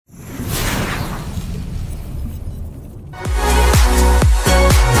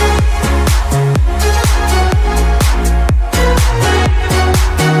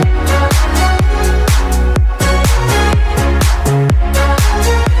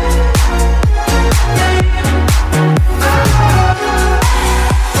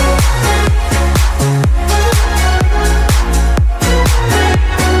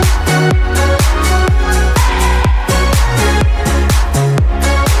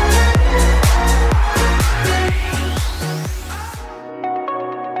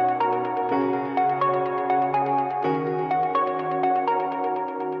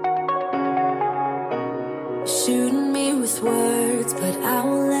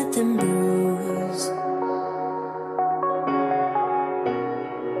and bruise.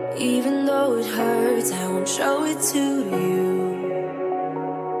 Even though it hurts, I won't show it to you,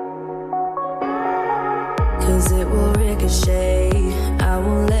 'cause it will ricochet. I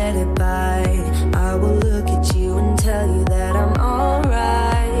won't let it bite. I will look at you and tell you that I'm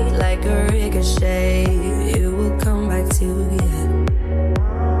alright. Like a ricochet, it will come back to you.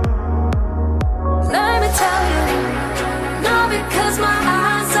 Let me tell you, no, because my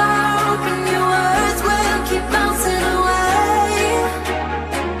eyes are open, your words will keep bouncing away.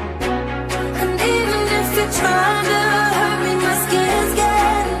 And even if you're trying to hurt me, my skin's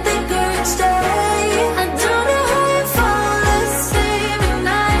getting thicker each day. I don't know how you fall asleep at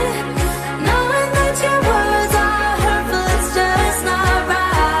night, knowing that your words are hurtful, it's just not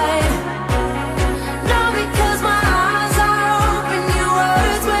right. No, because my eyes are open, your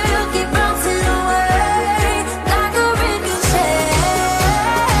words will keep bouncing away. Like a ricochet,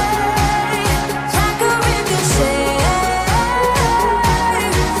 like a ricochet,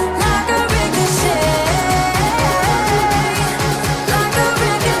 like a ricochet, like a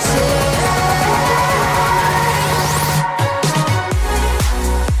ricochet.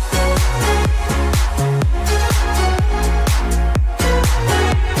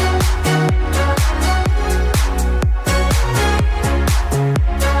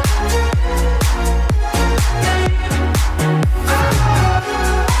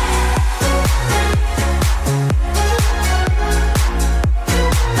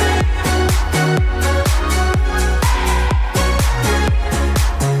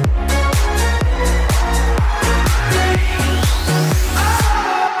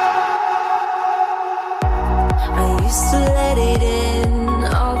 I used to let it in,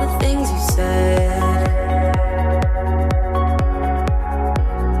 all the things you said.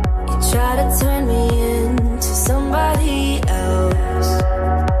 You try to turn me into somebody else,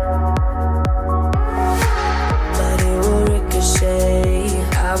 but it will ricochet.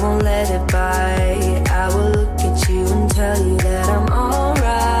 I won't let it bite. I will look at you and tell you that I'm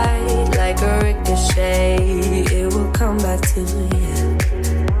alright. Like a ricochet, it will come back to you.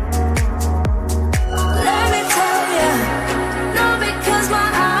 Let me tell you, no, because my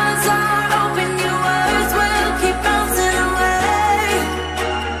eyes are open, your words will keep bouncing away.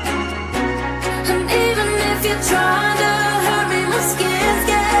 And even if you're trying to hurt me, my skin's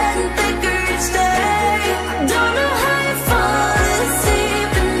getting thicker each day. I don't know how you fall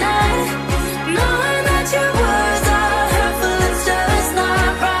asleep at night, knowing that your words are hurtful, it's just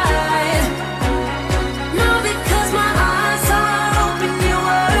not right. No, because my eyes are open, your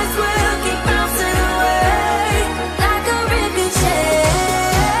words will keep bouncing away. Like a ricochet,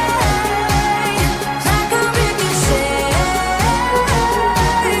 like a ricochet,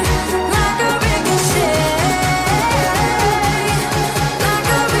 like a ricochet, like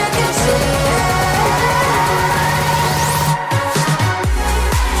a ricochet.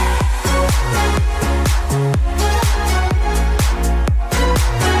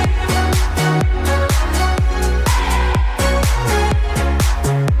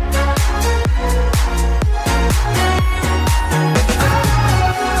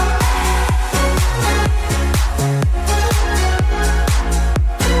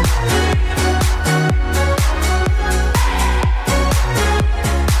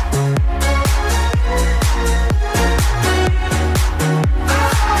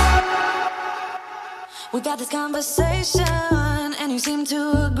 We've had this conversation, and you seem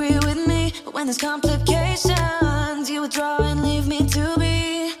to agree with me. But when there's complications, you withdraw and leave me to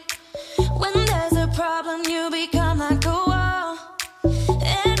be. When there's a problem, you become like a wall,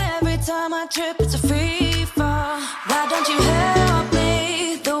 and every time I trip, it's a free fall. Why don't you help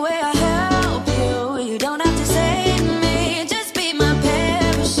me the way I help you? You don't have to save me, just be my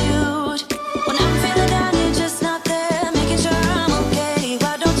parachute. When I'm feeling down, you're just not there, making sure I'm okay.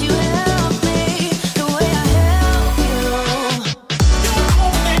 Why don't you help me the way I help you?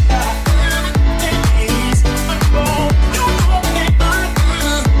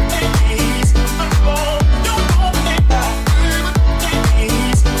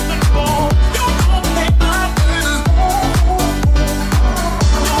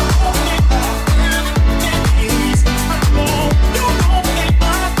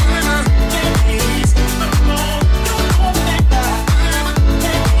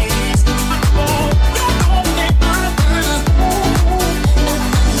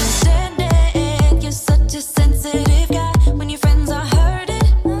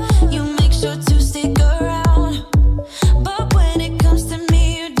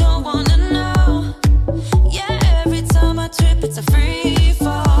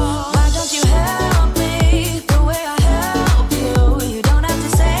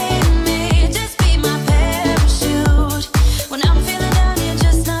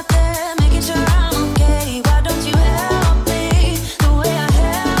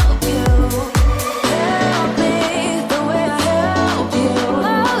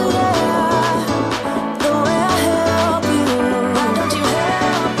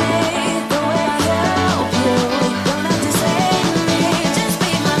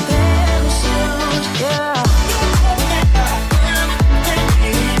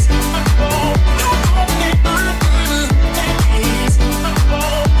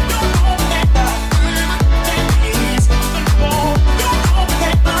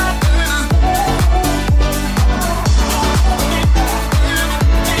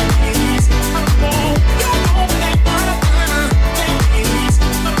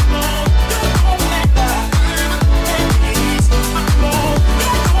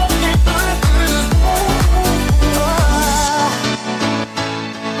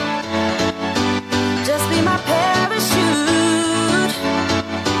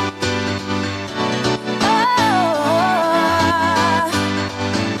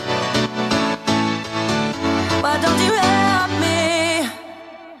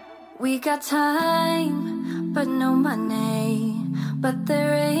 We got time, but no money. But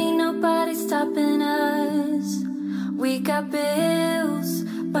there ain't nobody stopping us. We got bills,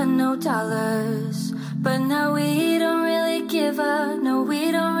 but no dollars. But now we don't really give up. No,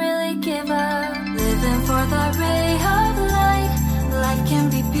 we don't really give up. Living for that ray of light. Life can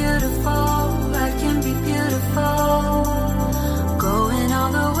be beautiful. Life can be beautiful. Going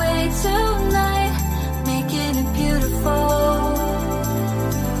all the way tonight, making it beautiful.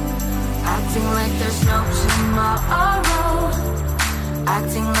 Acting like there's no tomorrow.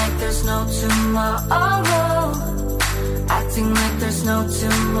 Acting like there's no tomorrow. Acting like there's no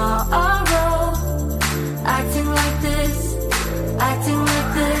tomorrow. Acting like this. Acting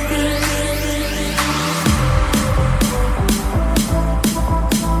like this.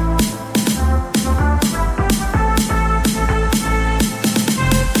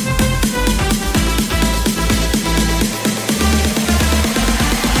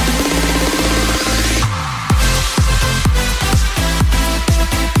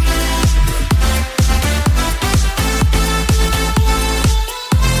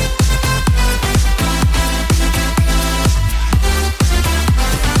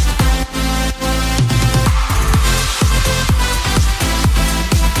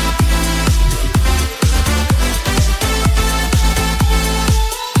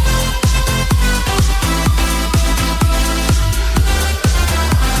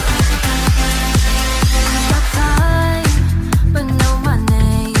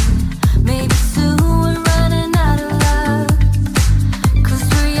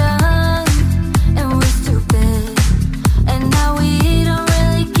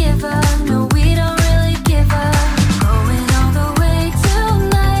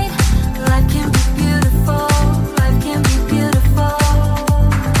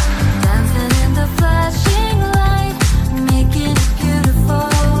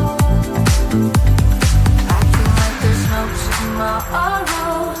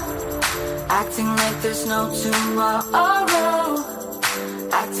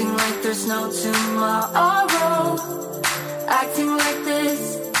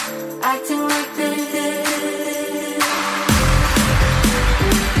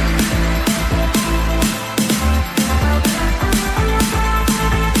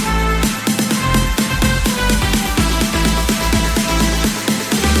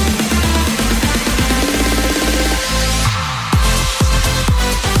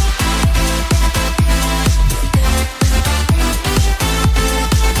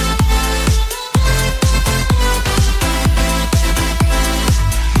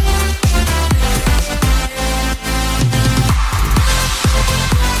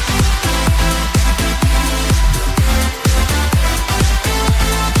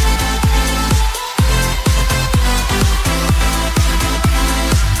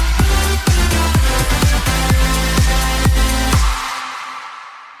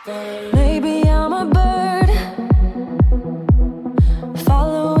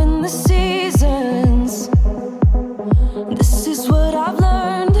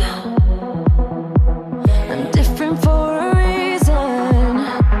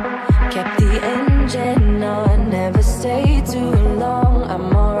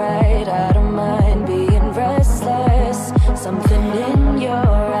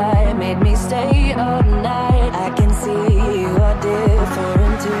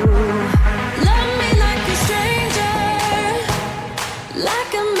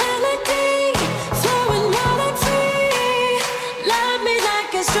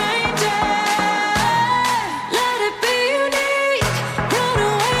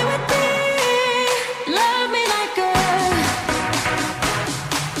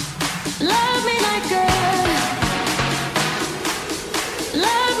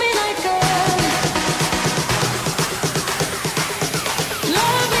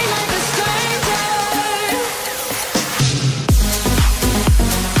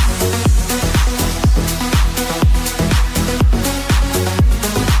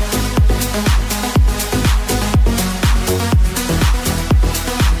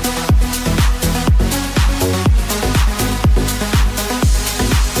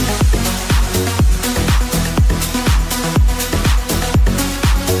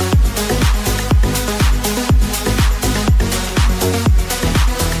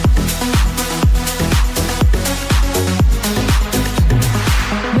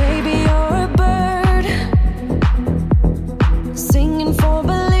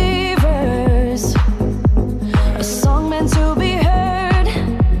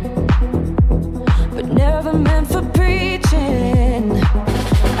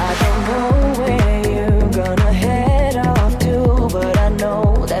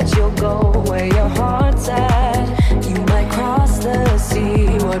 that you'll go where your heart's at. You might cross the sea.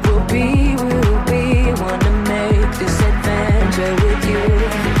 What will be, wanna make this adventure with you.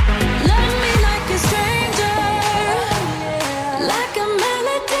 Love me like a stranger, like a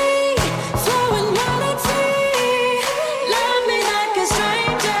melody flowing out at sea. Love me like a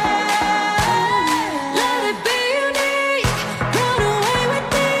stranger, let it be unique, run away with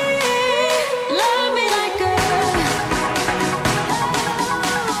me. Love me like a,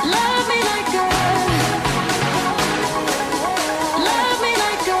 love me like a, love me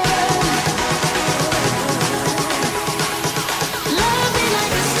like a, love me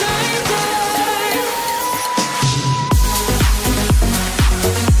like a stranger.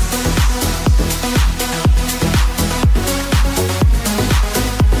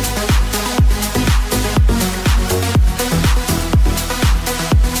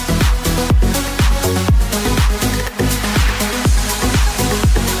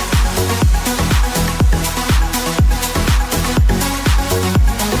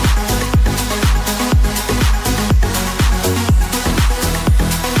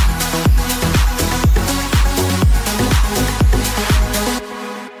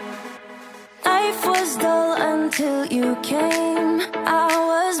 Life was dull until you came. I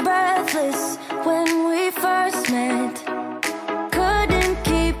was breathless when we first met. Couldn't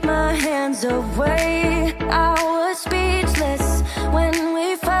keep my hands away. I was speechless when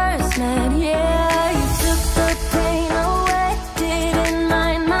we first met. Yeah, you took the pain away. Didn't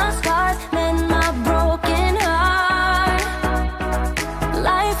mind my scars, mend my broken heart.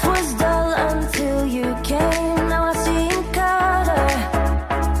 Life was dull until you came. Now I see in color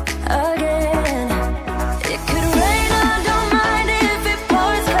again. It could rain, I don't mind if it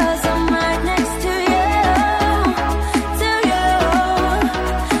pours, 'cause I'm right next to you, to you.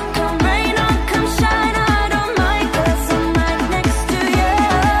 Come rain or come shine, I don't mind, 'cause I'm right next to you.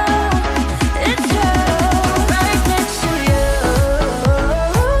 It's you, right next to you,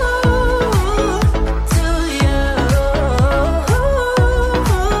 to you,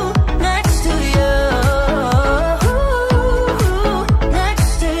 next to you,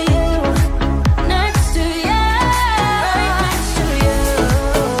 next to you, next to you, right next to you,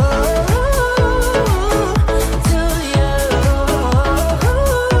 to you,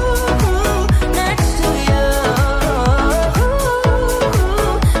 next to you,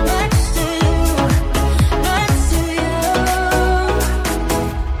 next to you, next to you.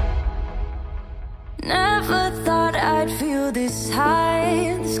 Never thought I'd feel this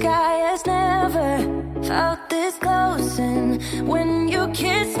high. The sky has never felt this close, and when you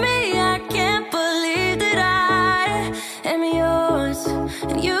kiss me, I can't believe that I am yours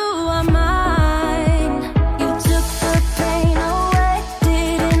and you are mine. You took the pain away,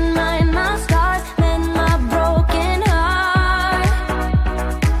 didn't mind my scars, mend my broken heart.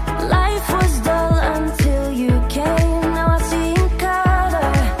 Life was dull until you came. Now I see in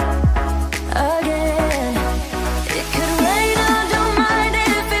color again. It could rain, I don't mind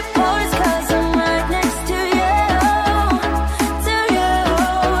if it pours, 'cause I'm right next to you, to you.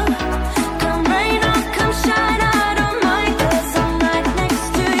 Come rain or come shine, I don't mind, 'cause I'm right next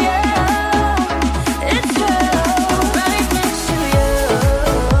to you. It's you, right next to you,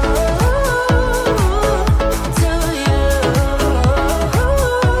 to you,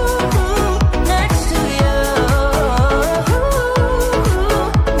 next to you,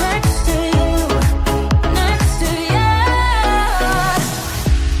 next to you, next to you.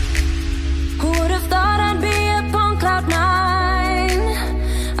 Who would have thought I'd be up on cloud nine?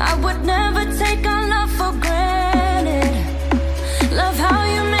 I would never take our love for granted. Love how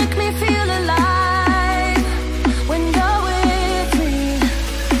you make me feel alive when you're with me.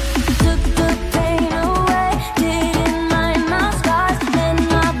 Took the pain away, didn't mind my scars, mend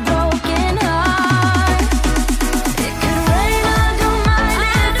my broken heart. It could rain, I don't mind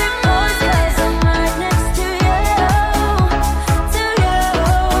if it pours, 'cause I'm right next to you, to you.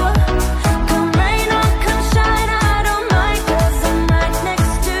 Come rain or come shine, I don't mind, 'cause I'm right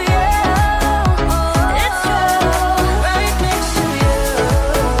next to you. It's you, right next to you,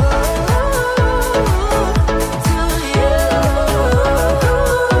 to you,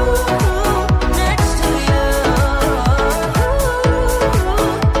 next to you,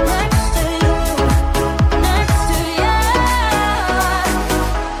 next to you, next to you.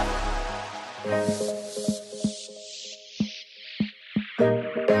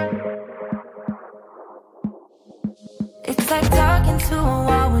 It's like talking to a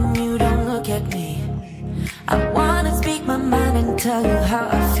wall when you don't look at me. I wanna speak my mind and tell you how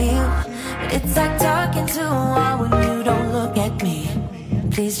I feel, but it's like talking to a wall when you don't look at me.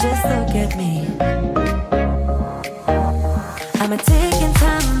 Please just look at me. I'm a ticking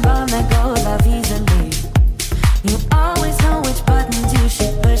time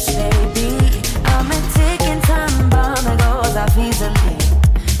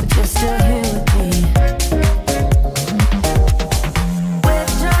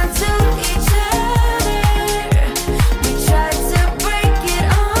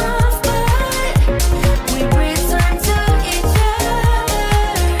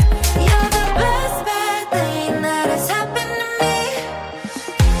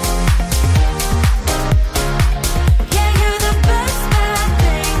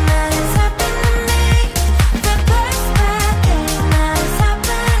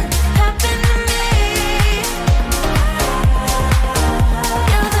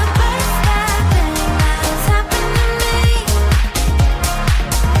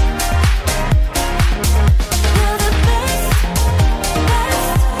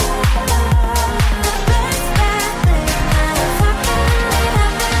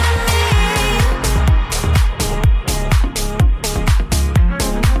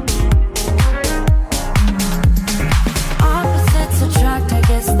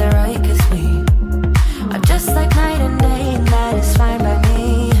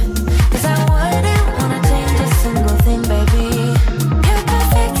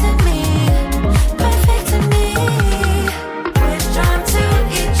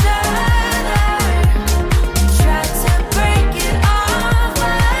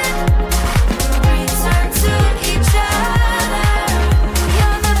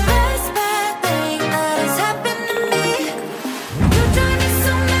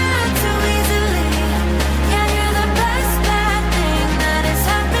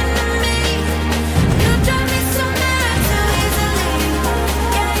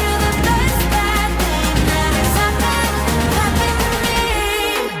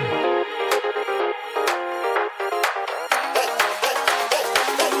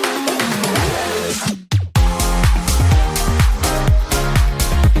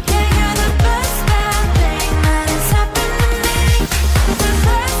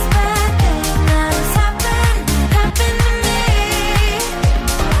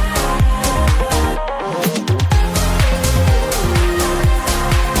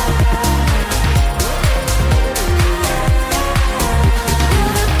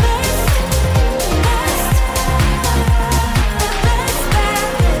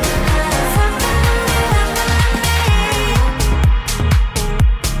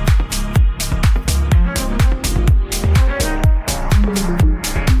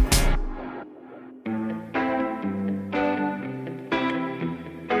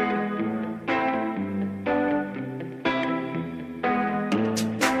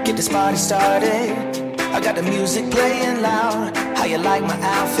get this party started. I got the music playing loud. How you like my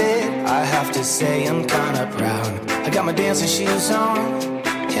outfit? I have to say I'm kinda proud. I got my dancing shoes on,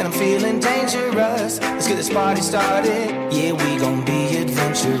 and I'm feeling dangerous. Let's get this party started. Yeah, we gon' be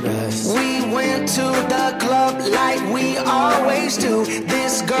adventurous. We went to the club like we always do.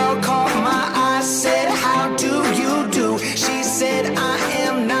 This girl caught my eye, said, how do you do? She said, I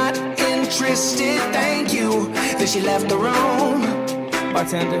am not interested, thank you. Then she left the room.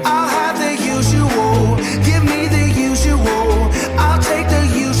 Bartender, I'll have the usual. Give me the usual. I'll take the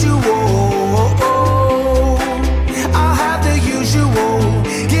usual. I'll have the usual.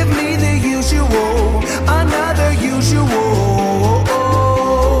 Give me the usual. Another usual.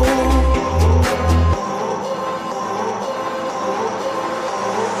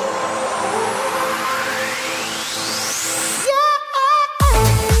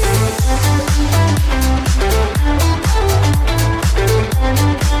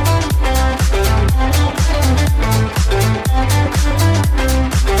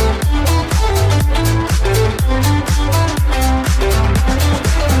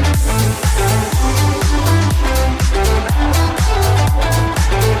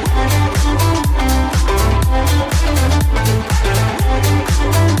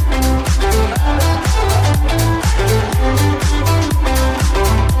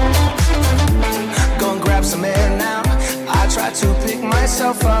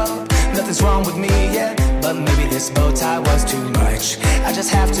 Nothing's wrong with me, yeah, but maybe this bow tie was too much. I just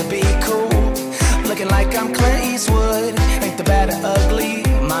have to be cool, looking like I'm Clint Eastwood. Ain't the bad or ugly,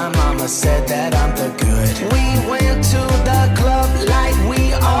 my mama said that I'm the good. We went to the club like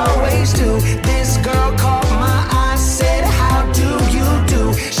we always do. This girl caught my eye, said, how do you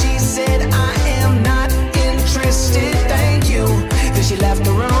do? She said, I am not interested, thank you. Then she left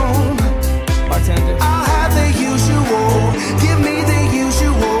the room. Bartender, I'll have the usual. Give me the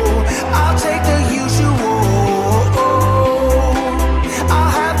usual. I'll take the usual.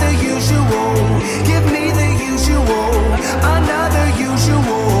 I'll have the usual. Give me the usual. Another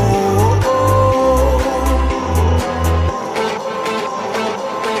usual.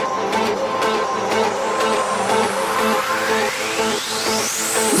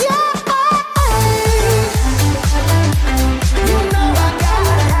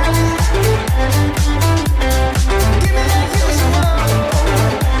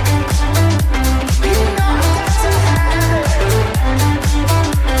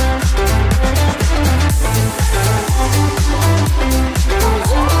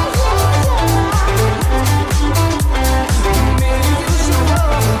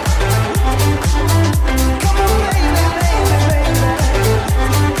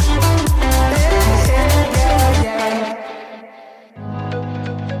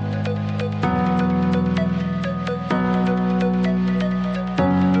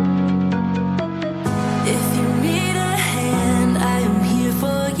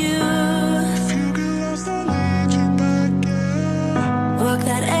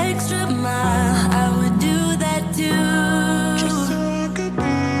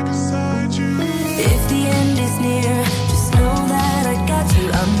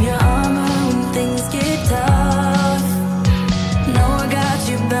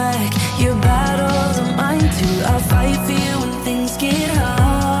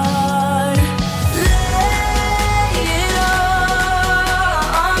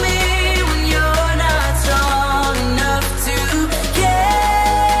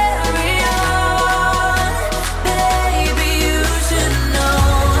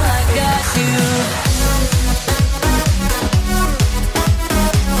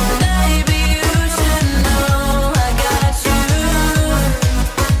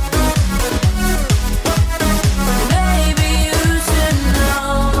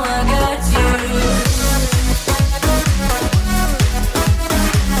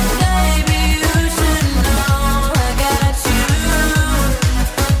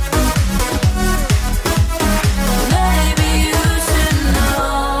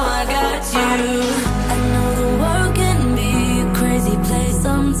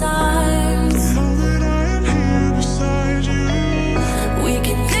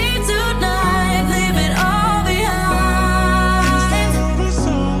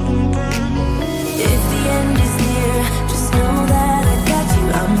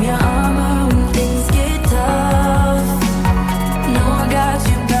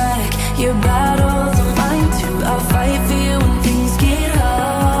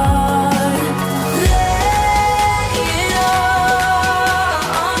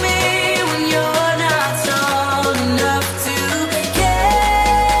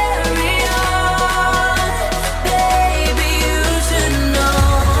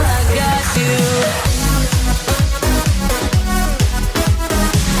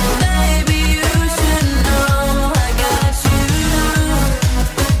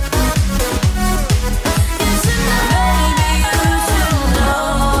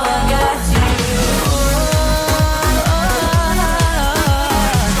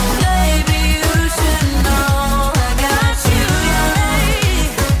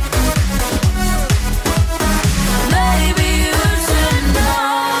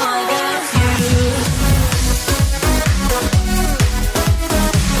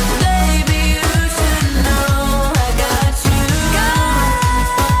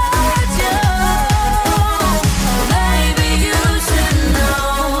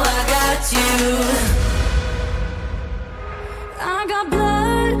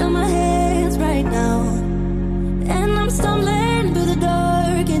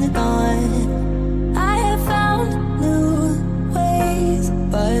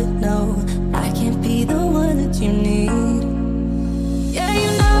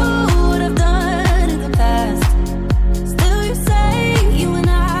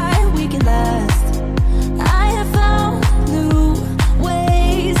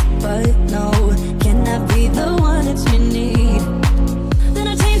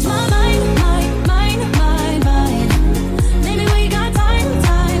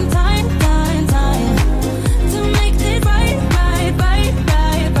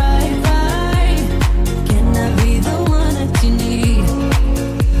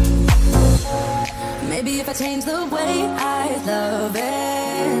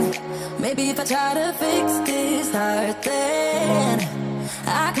 Maybe if I try to fix this heart, then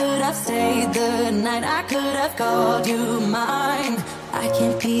I could have stayed the night. I could have called you mine. I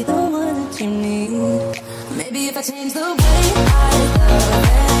can't be the one that you need. Maybe if I change the way I love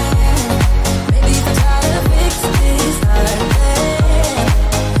it. Maybe if I try to fix this heart, then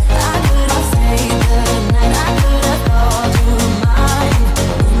I could have stayed the night. I could have called you mine.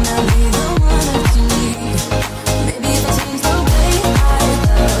 And I'll be the one that you need. Maybe if I change the way I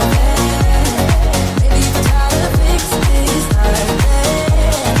love it. Maybe if I try to fix this heart,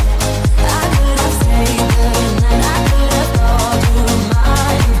 then I could have stayed the night. I could have called you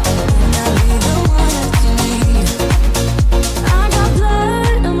mine. And I'll be the one that you need. I got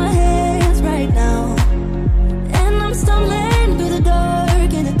blood on my hands right now, and I'm stumbling through the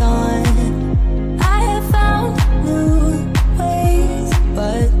dark in the dawn. I have found new ways,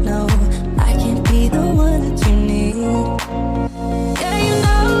 but no, I can't be the one that you need. Yeah, you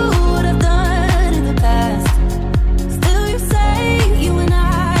know what I've done in the past. Still you say you and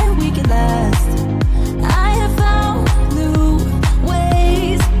I, we can last. I have found new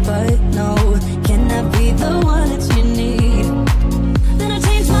ways, but no, can I be the one that you need? Then I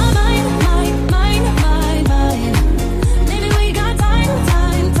changed my mind. Maybe we got time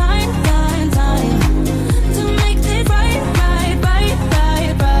to make this right.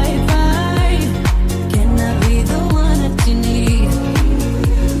 Can I be the one that you need?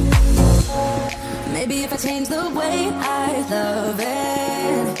 Maybe if I change the way I love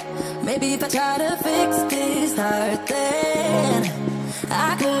it. Maybe if I try to fix this heart, then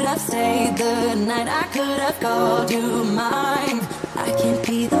I could have stayed the night. I could have called you mine. I can't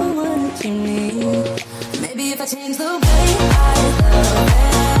be the one that you need. Maybe if I change the way I love it.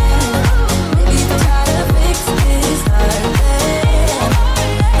 Maybe if I try to fix this heart, then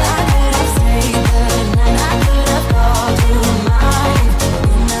I could have stayed the night. I could have called you mine.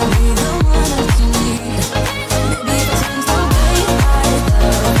 And I'll be the one that you need. Maybe if I change the way I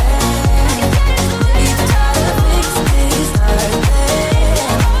love it. Maybe if I try to fix this heart,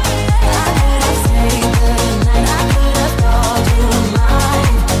 then I could have stayed the night. I could have called you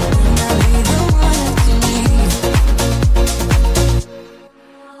mine. And I'll be the one that you need.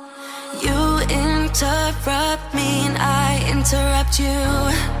 You interrupt me and I interrupt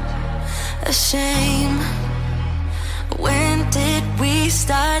you. A shame. When did we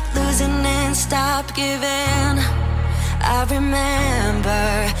start losing and stop giving? I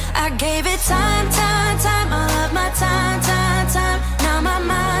remember I gave it time. All of my time. Now my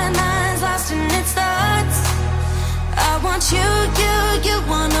mind's lost in its thoughts. I want you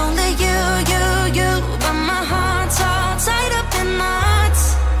want only you. But my heart's all tied up in knots.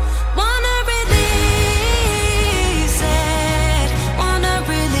 Wanna release it. Wanna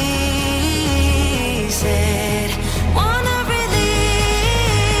release it. Wanna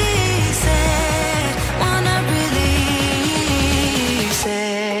release it. Wanna release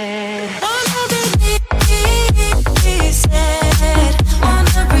it. Wanna release it.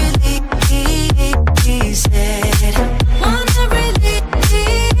 Wanna release it. Wanna release it.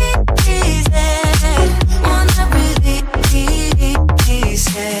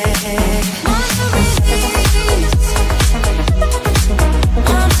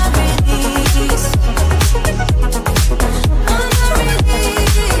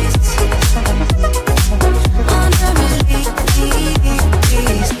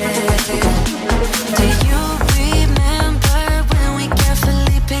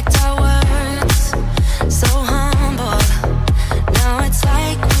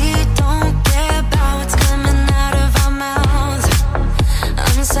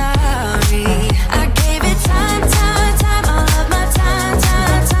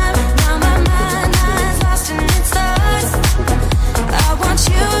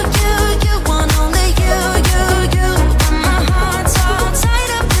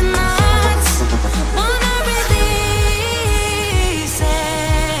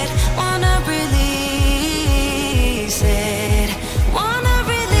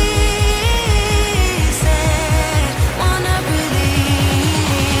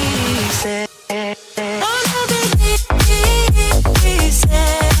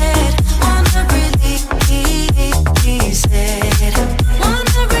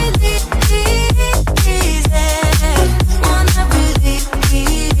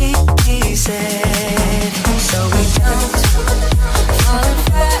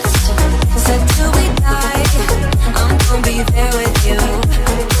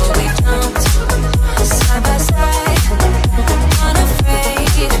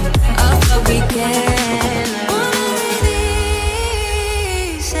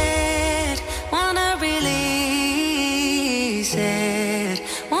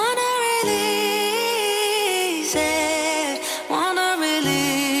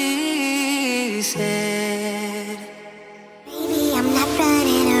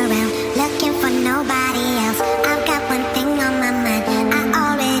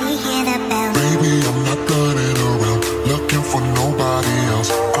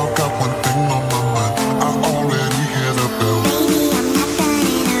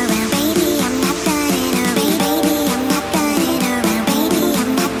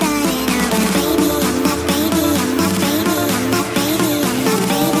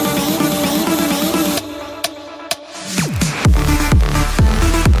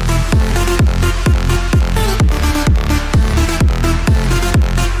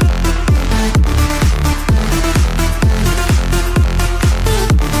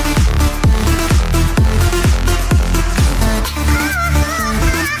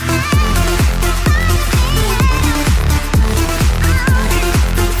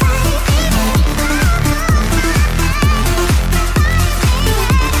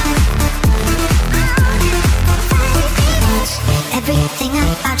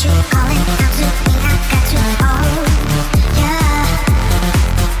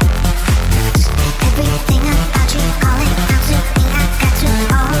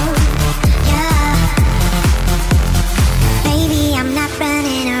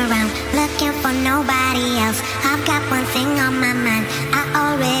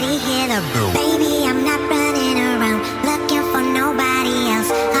 hear the boom. Baby, I'm not running around looking for nobody else.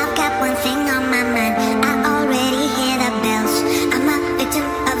 I've got one thing on my mind. I already hear the bells. I'm a victim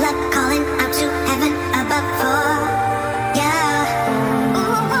of love calling out to heaven above for yeah.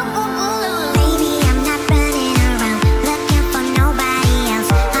 Baby, I'm not running around looking for nobody else.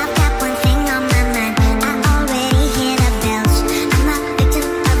 I've got one thing on my mind. I already hear the bells. I'm a victim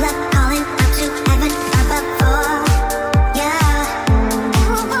of love calling out to heaven above for yeah.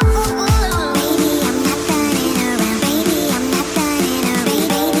 Baby, I'm not running around. Baby, I'm not running around.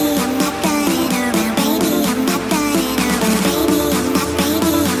 Baby, I'm not running around. Baby, I'm not running around. Baby, I'm not.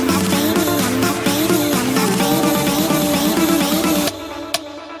 Baby, I'm not. Baby, I'm not. Baby, I'm not.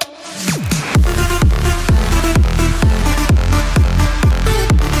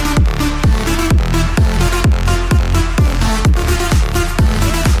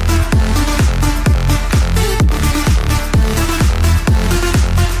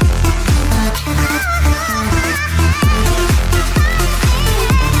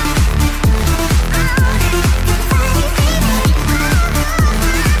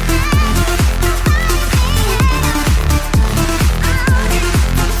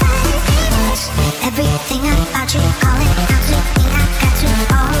 Everything about you calling out to me, I got to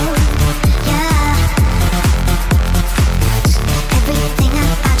own, yeah. Everything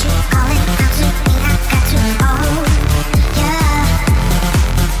about you calling out to me, I got to own, yeah.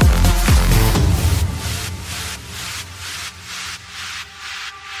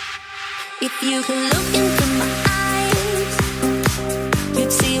 If you could look into my eyes,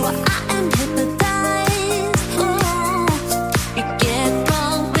 you'd see why I am hypnotized. Oh, you get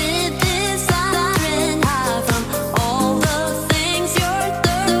wrong with this siren high from all the things your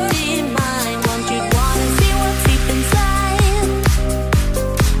dirty mind wants. You'd wanna see what's deep inside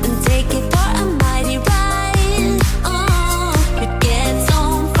and take it for a mighty ride. Oh, you'd get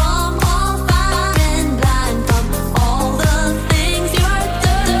zoned from all fire and blind from all the things your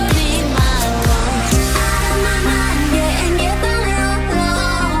dirty mind wants.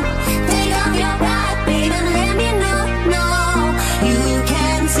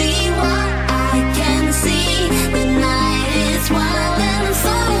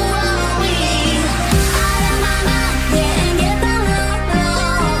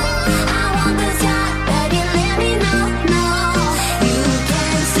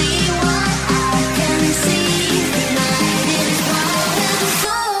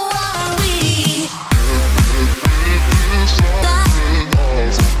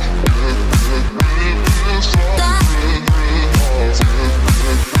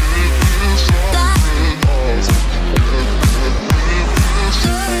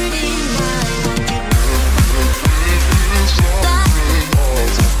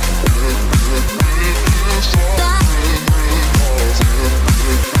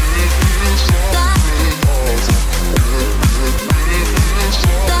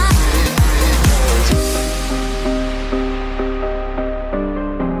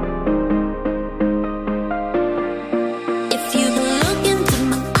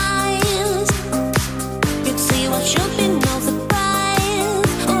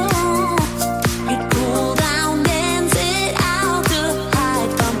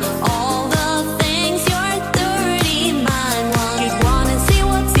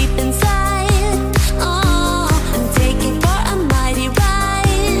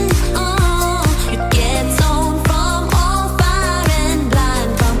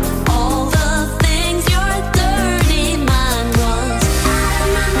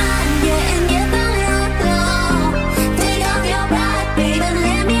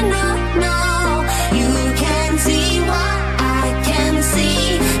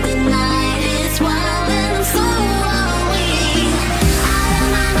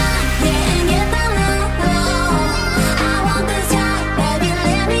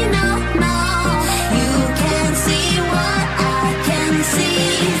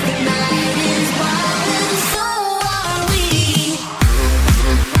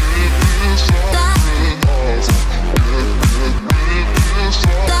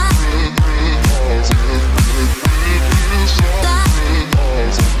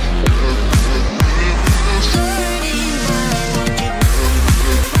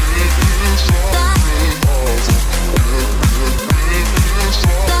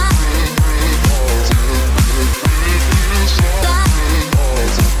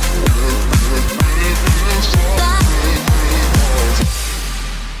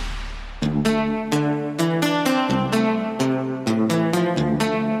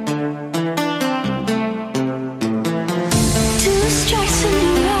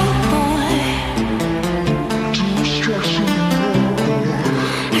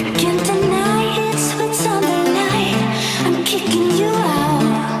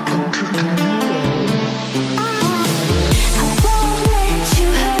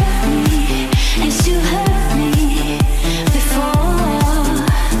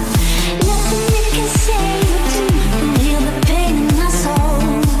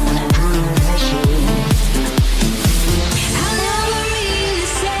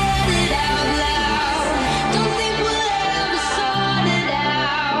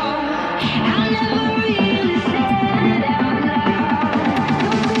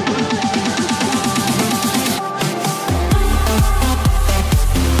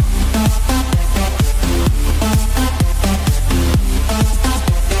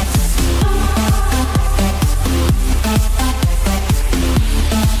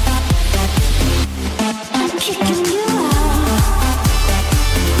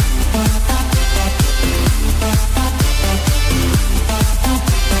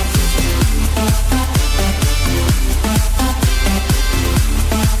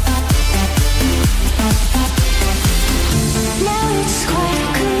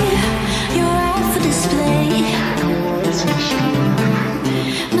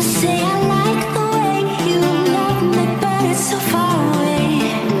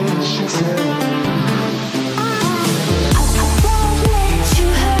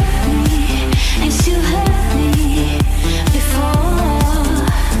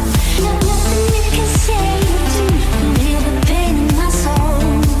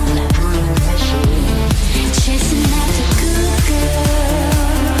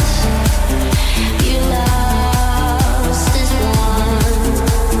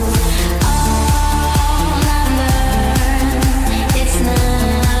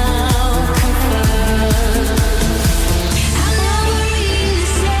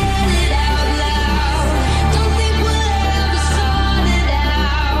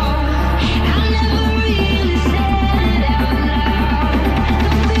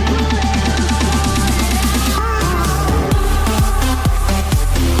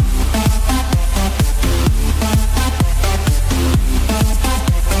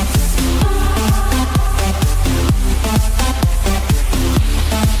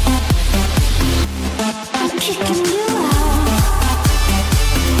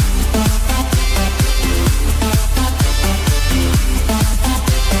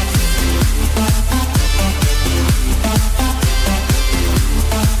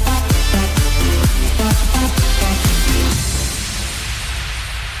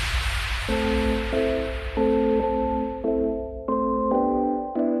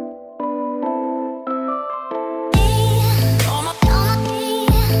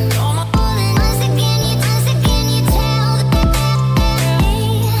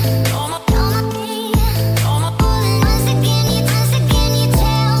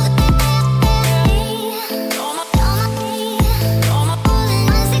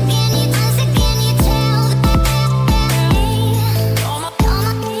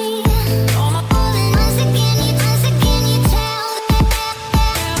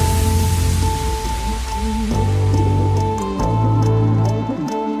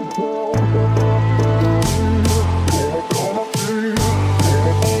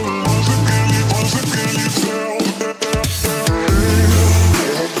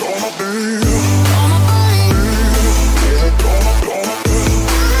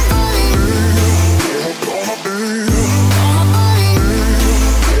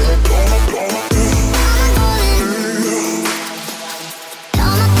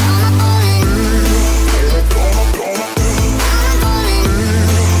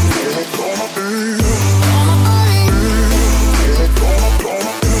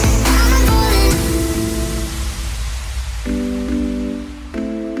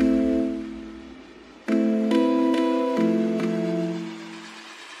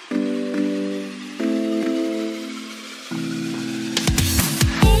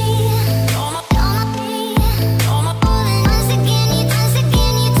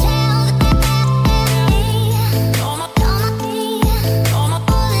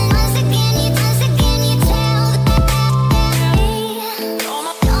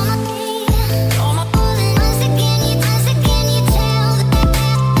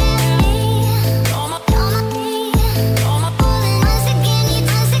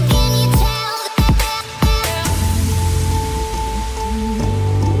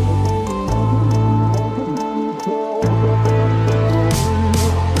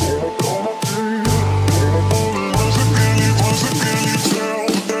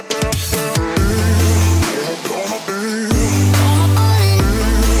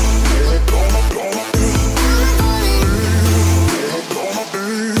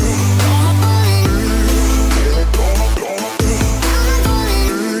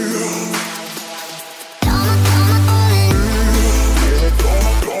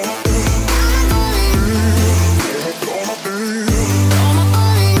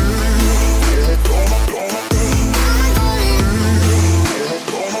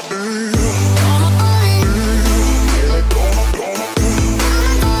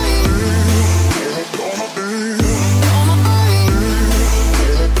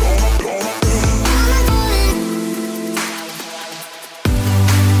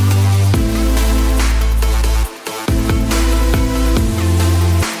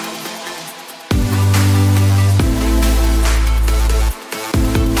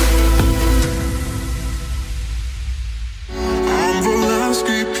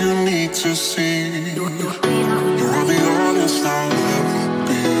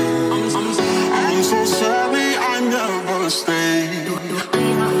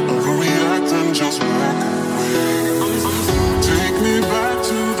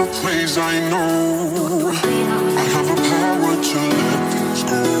 I know I have the power to let things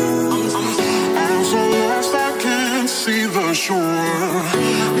go. I'm so lost I can't see the shore.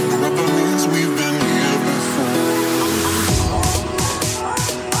 You know what that means, we've been here before.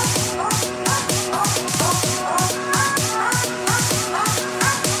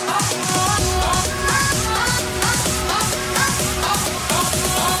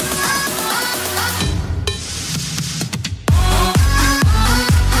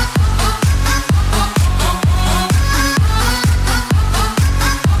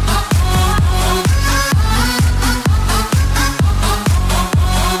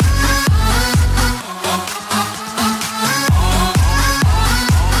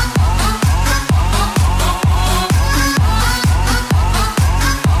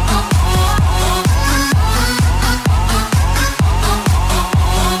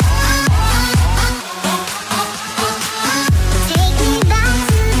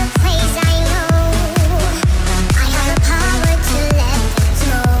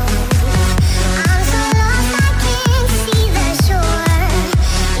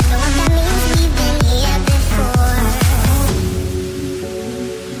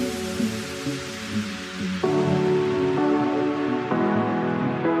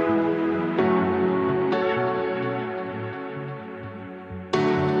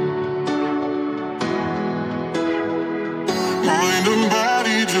 Mind and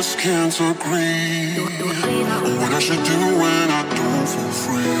body just can't agree on what I should do when I don't feel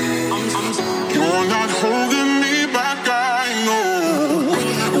free. You're not holding me back, I know.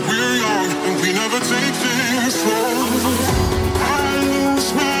 We're young and we never take things slow. I lose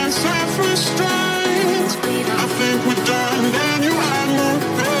my self-restraint. I think we're done and you have more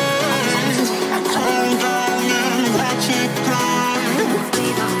things. I calm down and watch it grind.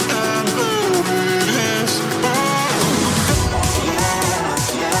 And the weight is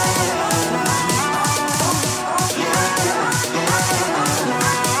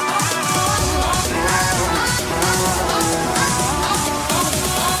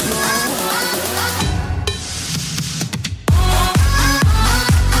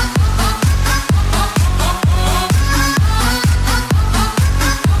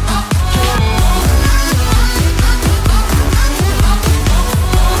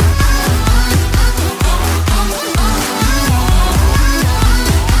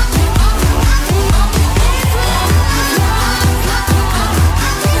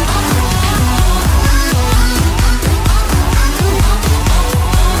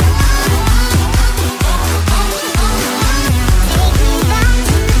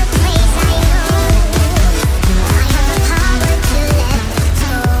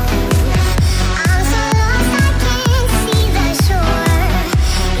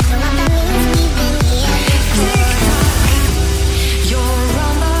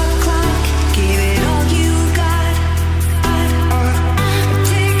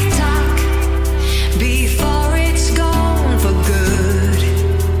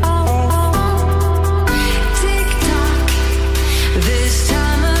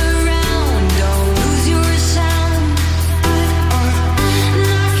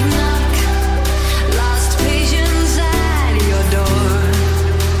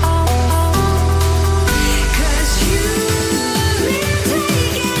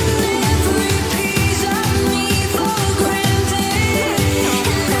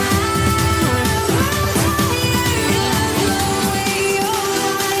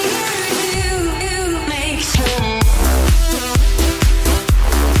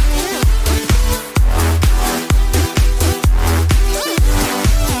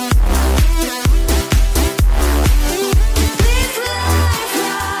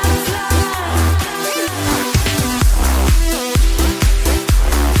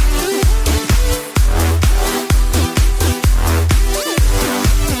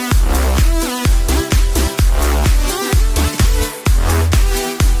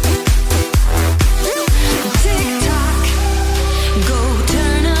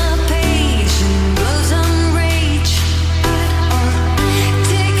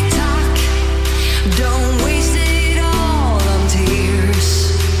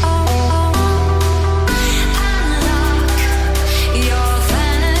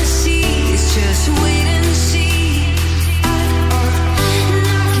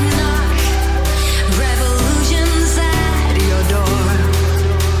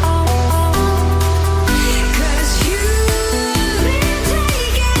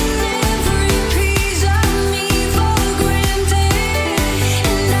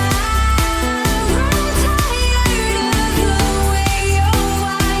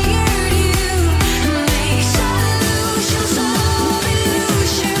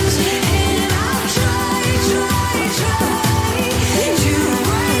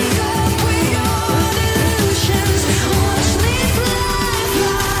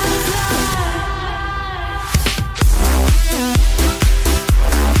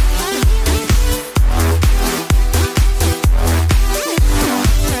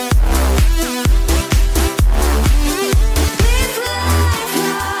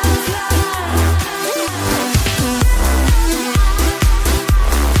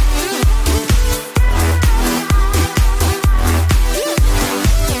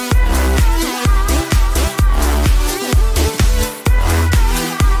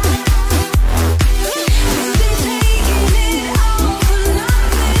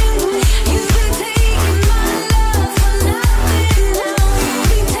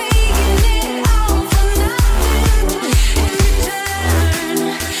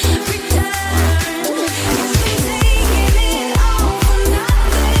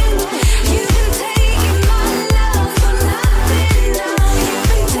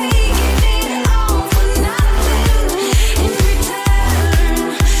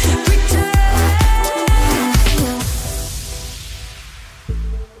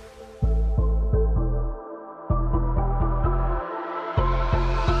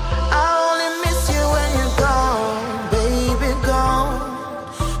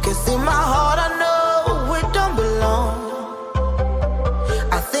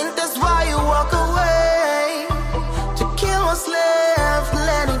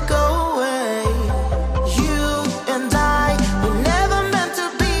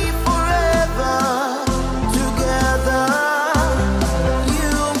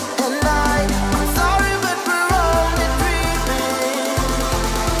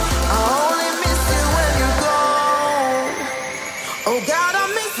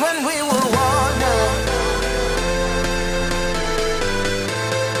when we were wonder.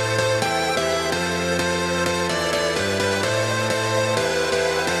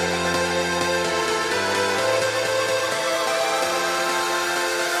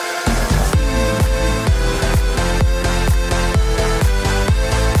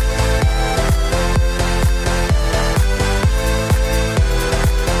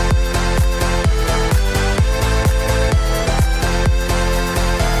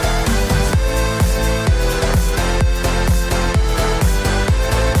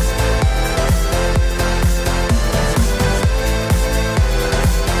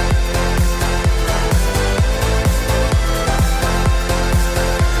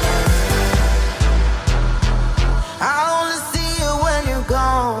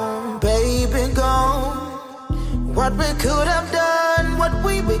 What we could have done, what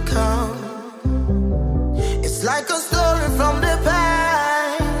we become. It's like a story from the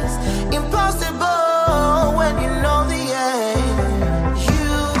past. Impossible when you know the end. You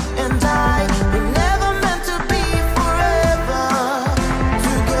and I, we never meant to be forever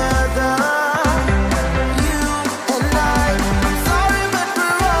together. You and I'm sorry, but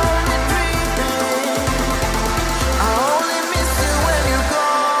we're only dreaming. I only miss you when you're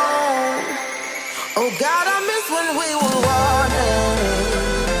gone. Oh God, I miss when we were wanted.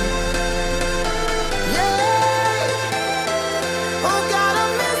 Yeah. Oh God, I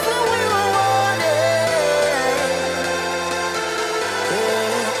miss when we were wanted.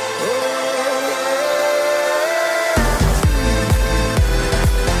 Yeah.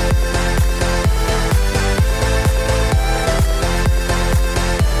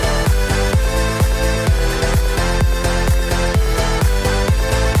 Oh God, I miss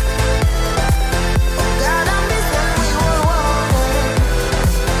when we were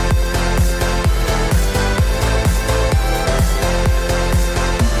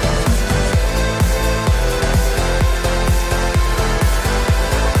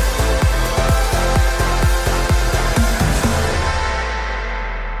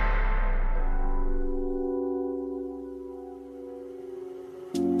wanted.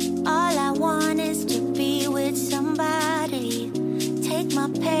 All I want is to be with somebody, take my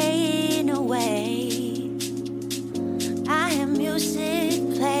pain away. I hear music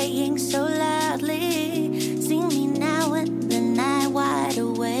playing so loudly, sing me now in the night wide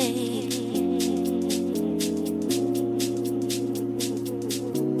awake.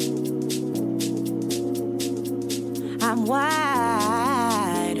 I'm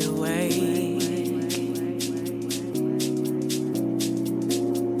wide awake.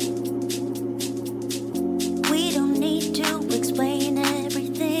 We don't need to explain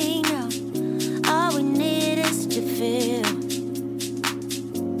everything, no. All we need is to feel.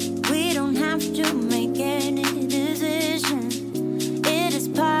 We don't have to make any decisions. It is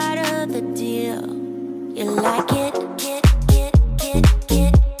part of the deal. You like it?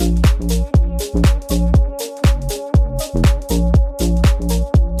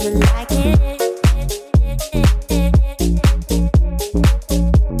 You like it?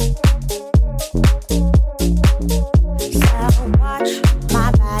 So watch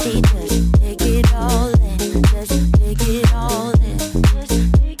my body just take it all in, just take it all in,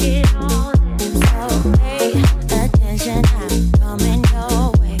 just take it all in. So pay attention, I'm coming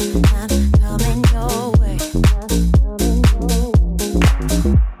your way, I'm coming your way,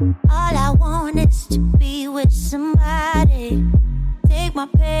 All I want is to be with somebody, take my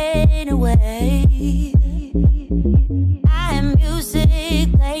pain away. I am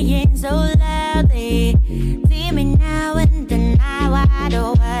music playing so loudly, see me now in the night wide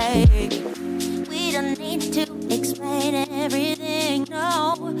awake. We don't need to explain everything,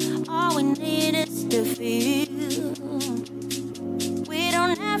 no. All we need is to feel. We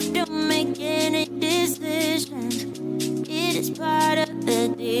don't have to make any decisions. It is part of the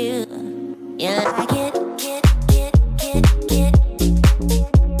deal. You like it?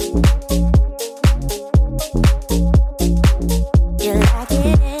 You like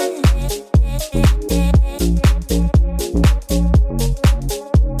it?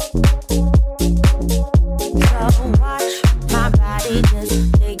 So watch my body just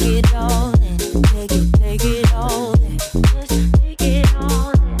take it all in, take it all in, just take it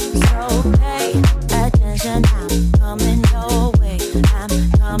all in. So pay attention, I'm coming your way, I'm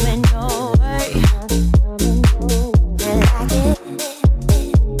coming your way. You like it?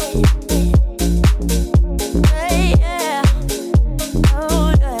 Yeah. Oh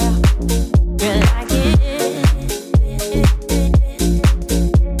yeah.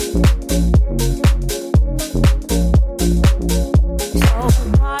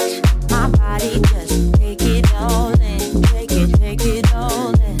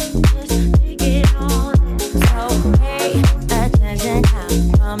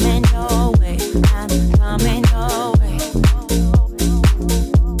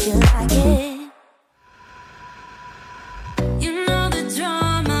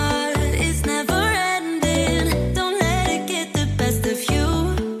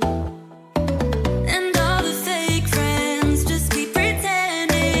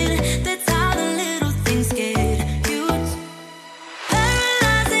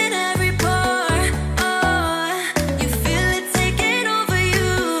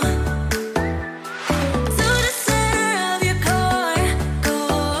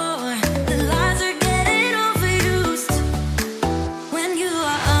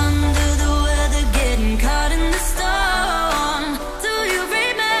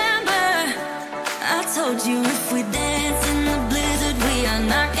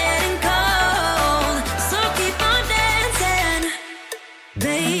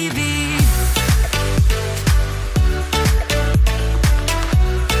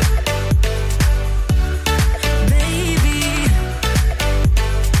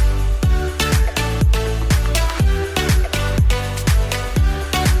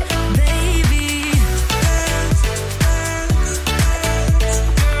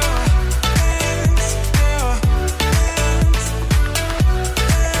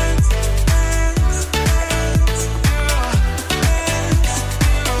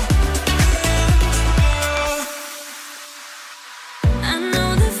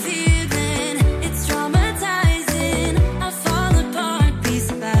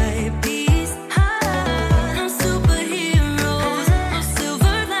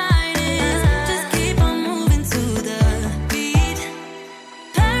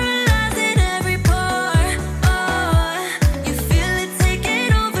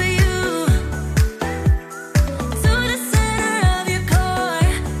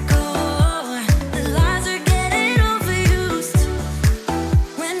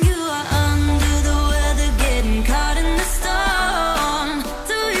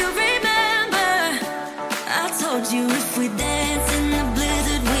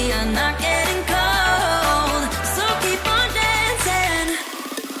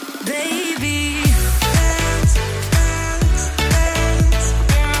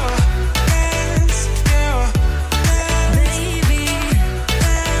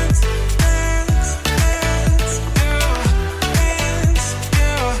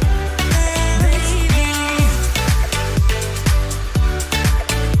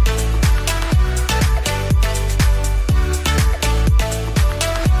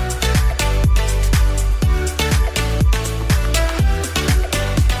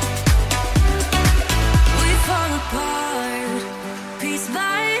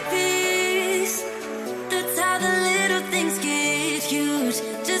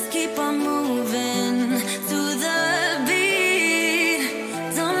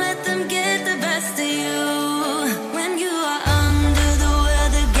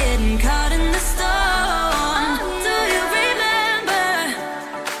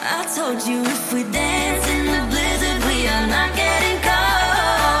 without you. If we dance in the blizzard, we are not getting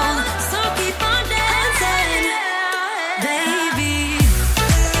cold. So keep on dancing, baby.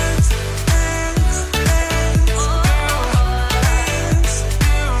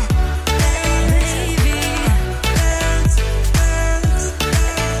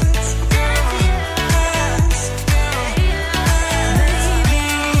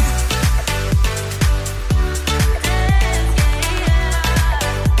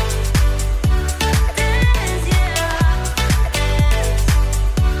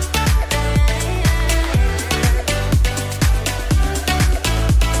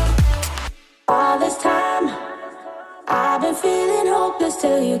 Feeling hopeless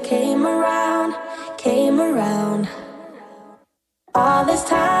till you came around, came around. All this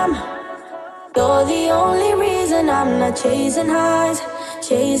time, you're the only reason I'm not chasing highs,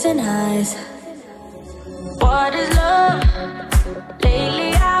 chasing highs. What is love?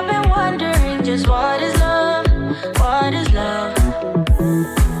 Lately I've been wondering just what is love, what is love?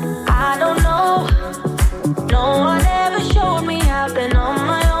 I don't know, no one ever showed me. I've been on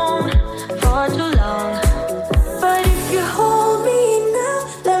my own for too long. But if you hold me now,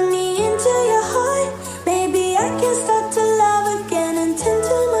 let me into your heart. Maybe I can start to love again and tend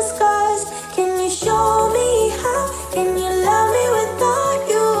to my scars. Can you show me how? Can you love me without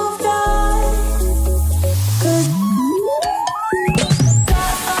you've done? 'Cause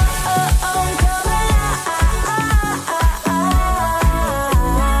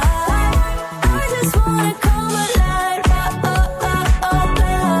I just wanna come alive.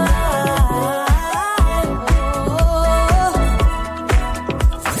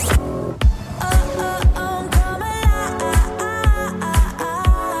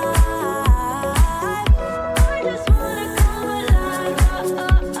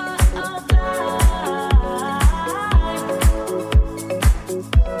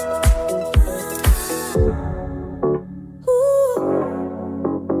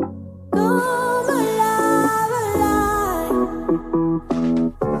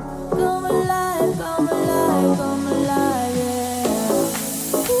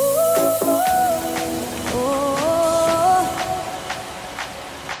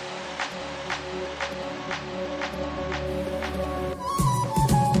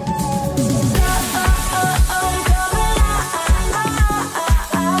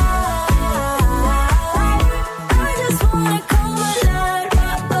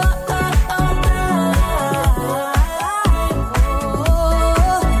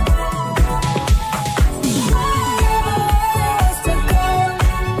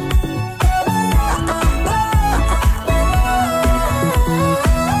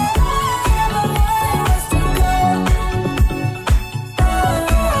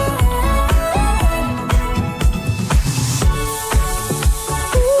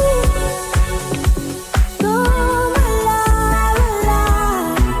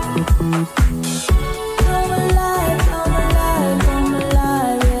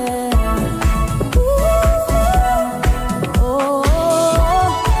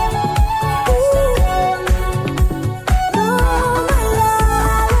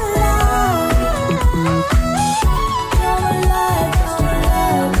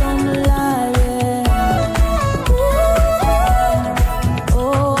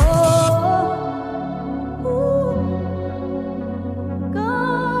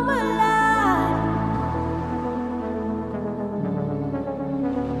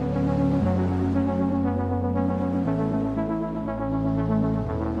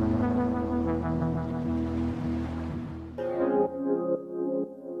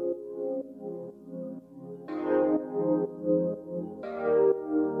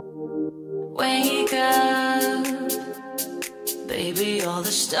 Wake up, baby, all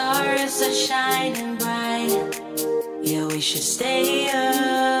the stars are shining bright. Yeah, we should stay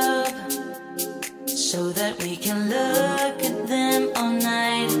up so that we can look at them all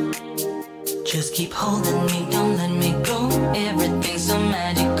night. Just keep holding me, don't let me go. Everything's so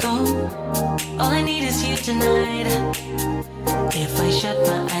magical. All I need is you tonight. If I shut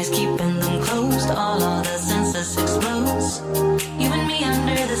my eyes, keeping them closed, all of the senses explodes. You and me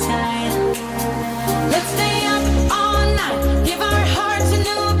under the sky. Let's stay up all night, give our hearts a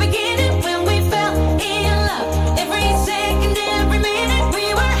new beginning. When we fell in love, every second, every minute, we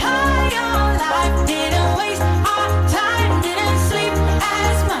were high on life. Didn't waste our time, didn't sleep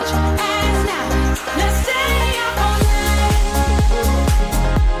as much as now. Let's stay up all night.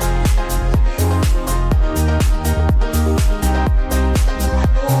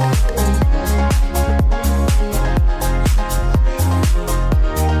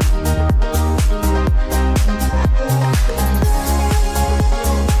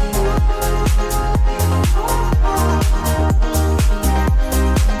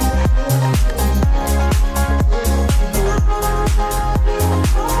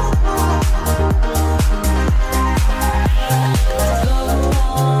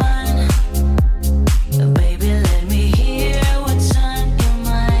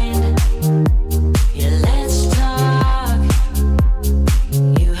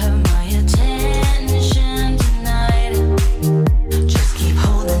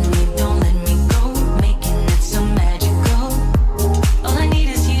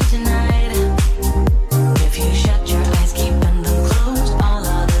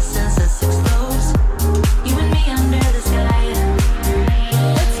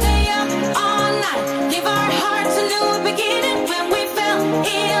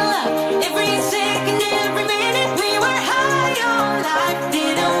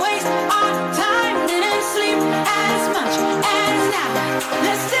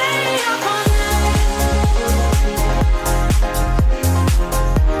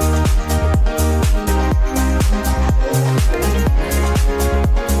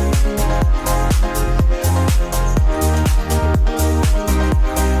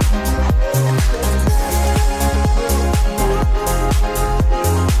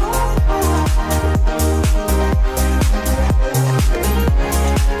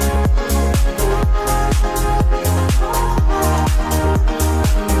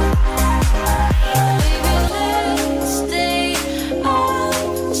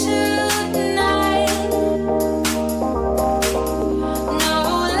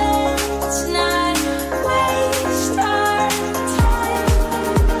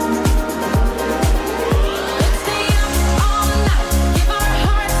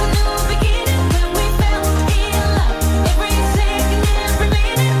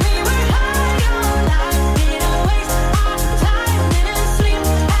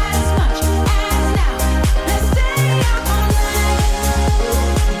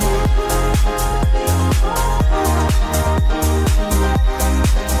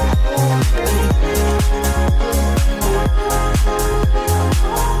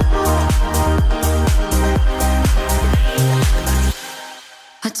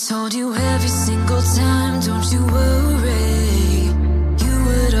 told you every single time, don't you worry. You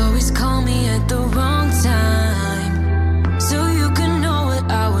would always call me at the wrong time, so you can know what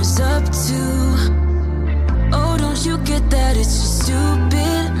I was up to. Oh, don't you get that it's just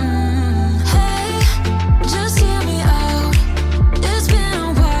stupid? Hey, just hear me out. It's been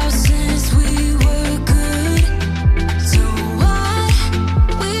a while since we were good, so why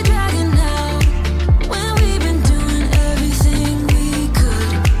we dragging out when we've been doing everything we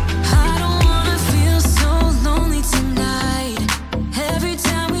could? I don't wanna feel so lonely tonight. Every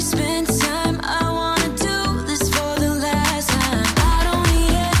time we spend time, I wanna do this for the last time. I don't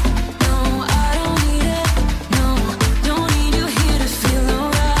need it, no, I don't need it, no. Don't need you here to feel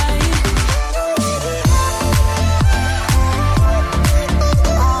alright.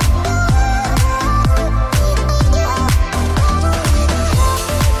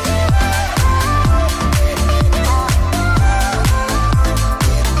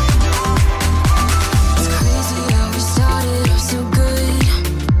 It's crazy how we started off so good.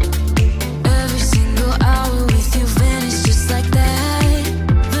 Every single hour with you vanished just like that.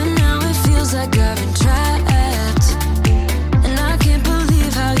 But now it feels like I've been trapped, and I can't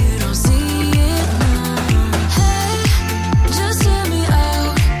believe how you don't see it now. Hey, just hear me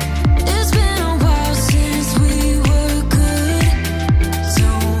out. It's been a while since we were good, so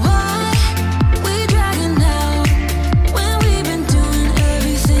why we dragging out when we've been doing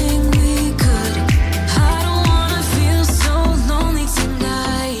everything we could? I don't wanna feel so lonely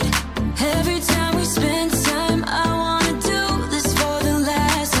tonight. Every time we spend time, I wanna do this for the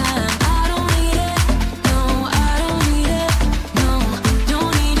last time. I don't need it, no, I don't need it, no.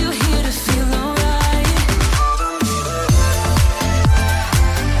 Don't need you here to feel alright.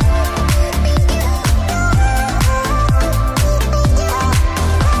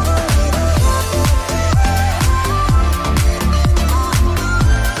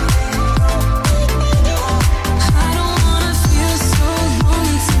 I don't wanna feel so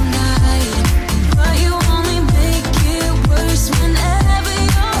lonely tonight, but you only make it worse whenever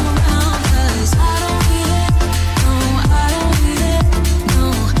you're around. 'Cause I don't need it, no, I don't need it, no.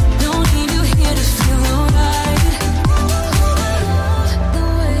 Don't need you here to feel alright. The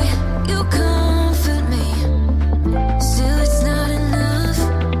way you comfort me, still it's not enough.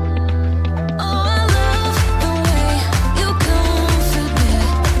 Oh, I love the way you comfort me,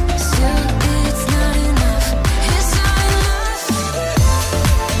 still it's not enough. It's not enough.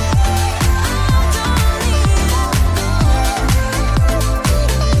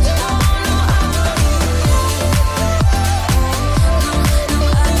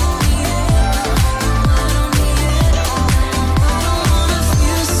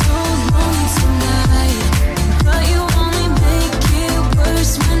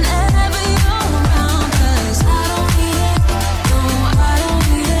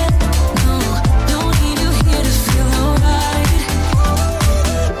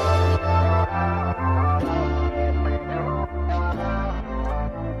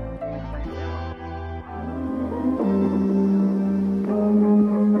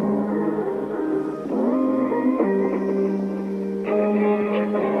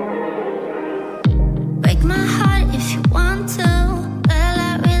 Break my heart if you want to. Well,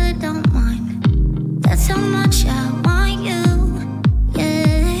 I really don't mind. That's how much I want you.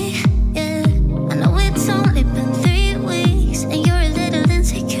 Yeah, yeah. I know it's only been 3 weeks and you're a little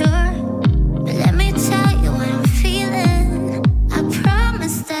insecure, but let me tell you what I'm feeling. I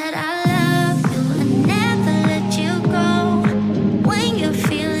promise that I love you and never let you go.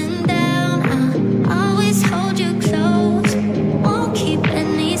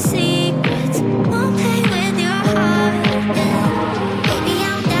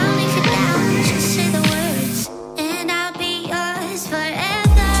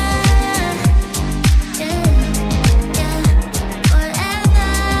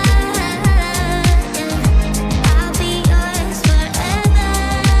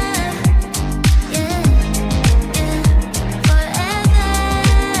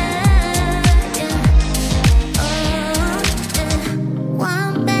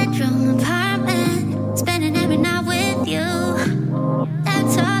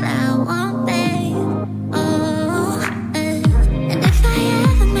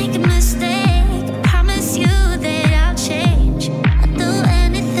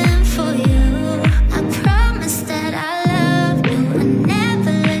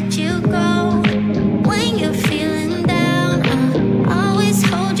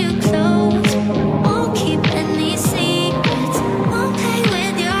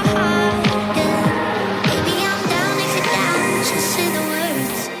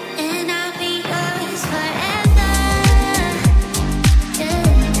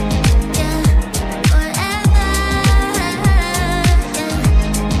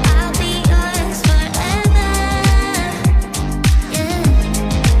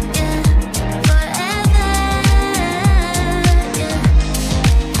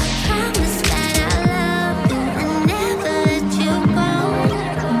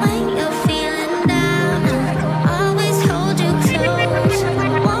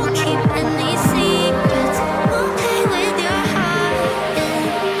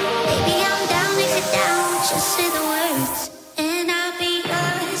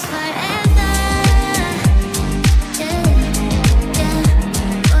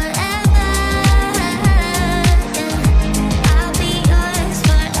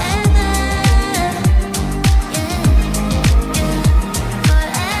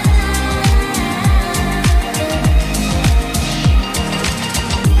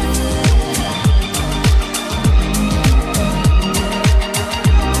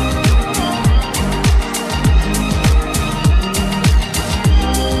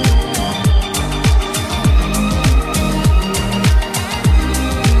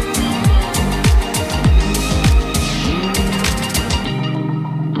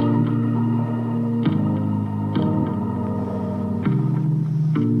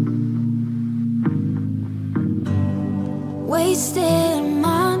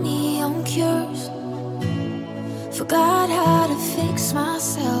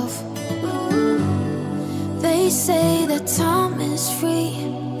 that time is free,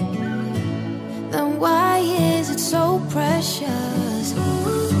 then why is it so precious?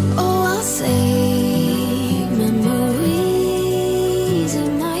 Oh, I'll save memories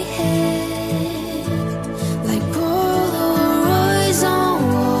in my head, like Polaroids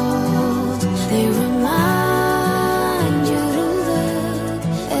on walls. They remind you to look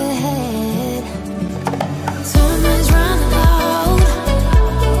ahead. Time is running out.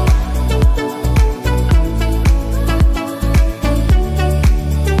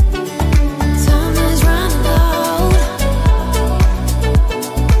 Time is running out.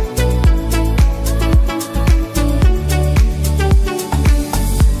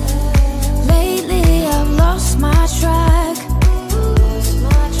 Lately I've lost my track.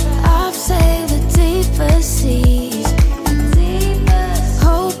 I've sailed the deepest seas,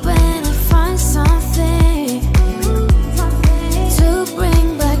 hoping to find something to bring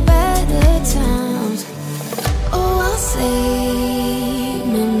back better times. Oh, I'll save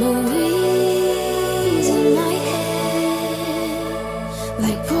memories in my head,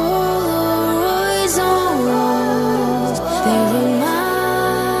 like